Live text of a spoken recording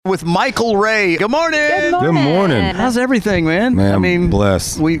With Michael Ray. Good morning. Good morning. How's everything, man? Man, I mean,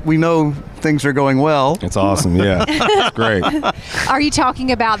 blessed. We know things are going well. It's awesome, yeah. It's great. Are you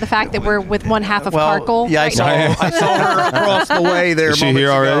talking about the fact that we're with one half of Carkle? Yeah, right I saw her across the way there. Is she moments here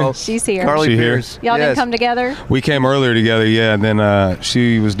already? ago. She's here. Carly She here? Pierce. Y'all Yes. didn't come together? We came earlier together, yeah, and then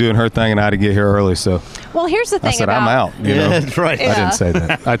she was doing her thing and I had to get here early, so Well, here's the thing I said, about I'm out. You know? That's right. I didn't say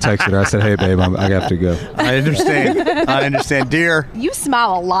that. I texted her. I said, hey, babe, I have to go. I understand. Dear. You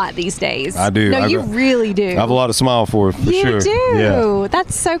smile a lot these days. I do. No, you really do. I have a lot to smile for you sure. do. Yeah.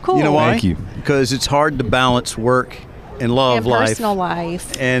 That's so cool. You know why? Thank you. Because it's hard to balance work and love And life personal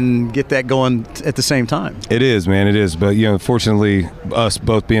life. and get that going at the same time. It is, man. It is. But, fortunately, us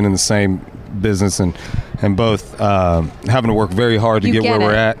both being in the same business and both having to work very hard to You get get where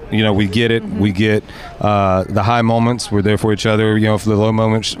we're it. at. We get it. We get the high moments. We're there for each other. For the low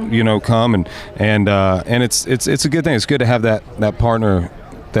moments, come and it's a good thing. It's good to have that partner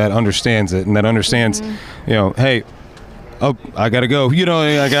that understands it and that understands. Hey. Oh, I gotta go.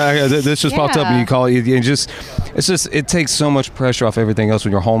 This just popped up, and you call it. It takes so much pressure off everything else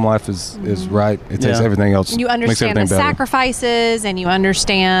when your home life is right. It takes everything else. You makes understand everything the better. sacrifices, and you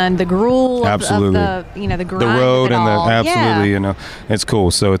understand the gruel Absolutely. of the grind The road of it and all. absolutely, it's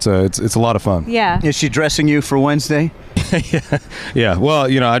cool. So it's a lot of fun. Yeah. Is she dressing you for Wednesday? Yeah. Well,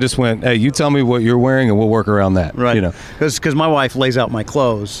 I just went. Hey, you tell me what you're wearing, and we'll work around that. Right. Because my wife lays out my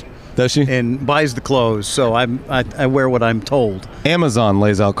clothes. Does she? And buys the clothes, so I wear what I'm told. Amazon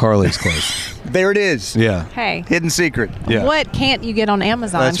lays out Carly's clothes. There it is. Yeah. Hey. Hidden secret. Yeah. What can't you get on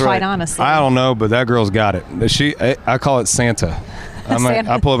Amazon? That's Quite right. honestly. I don't know, but that girl's got it. I call it Santa.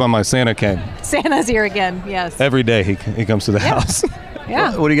 Santa. I pull up on my Santa came Santa's here again. Yes. every day. He comes to the house.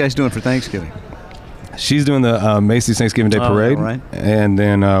 Yeah. What are you guys doing for Thanksgiving? She's doing the Macy's Thanksgiving Day Parade, right. And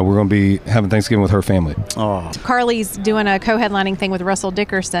then we're going to be having Thanksgiving with her family. Oh, Carly's doing a co-headlining thing with Russell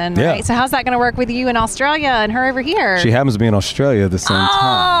Dickerson, Yeah. right? So how's that going to work with you in Australia and her over here? She happens to be in Australia at the same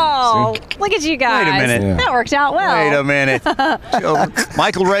Oh, time. look at you guys. Wait a minute. Yeah. That worked out well. wait a minute.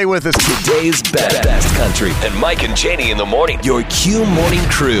 Michael Ray with us. Today's best country. And Mike and Janie in the morning. Your Q Morning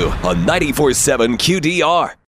Crew on 94.7 QDR.